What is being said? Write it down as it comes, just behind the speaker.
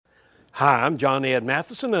Hi, I'm John Ed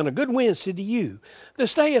Matheson, and a good Wednesday to you. The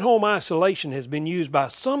stay-at-home isolation has been used by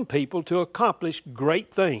some people to accomplish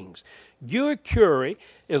great things. Guy Curry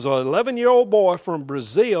is an 11-year-old boy from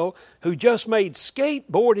Brazil who just made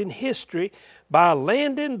skateboarding history by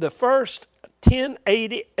landing the first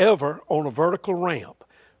 1080 ever on a vertical ramp.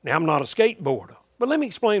 Now, I'm not a skateboarder, but let me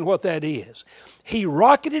explain what that is. He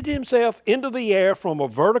rocketed himself into the air from a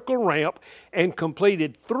vertical ramp and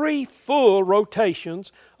completed 3 full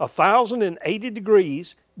rotations, 1,080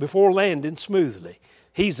 degrees, before landing smoothly.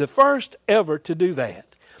 He's the first ever to do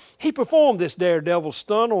that. He performed this daredevil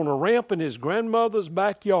stunt on a ramp in his grandmother's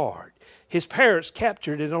backyard. His parents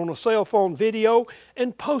captured it on a cell phone video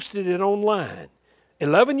and posted it online.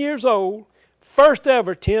 11 years old, first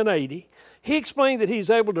ever 1080, he explained that he's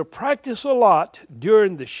able to practice a lot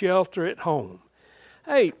during the shelter at home.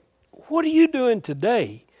 Hey, what are you doing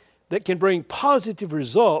today that can bring positive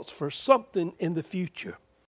results for something in the future?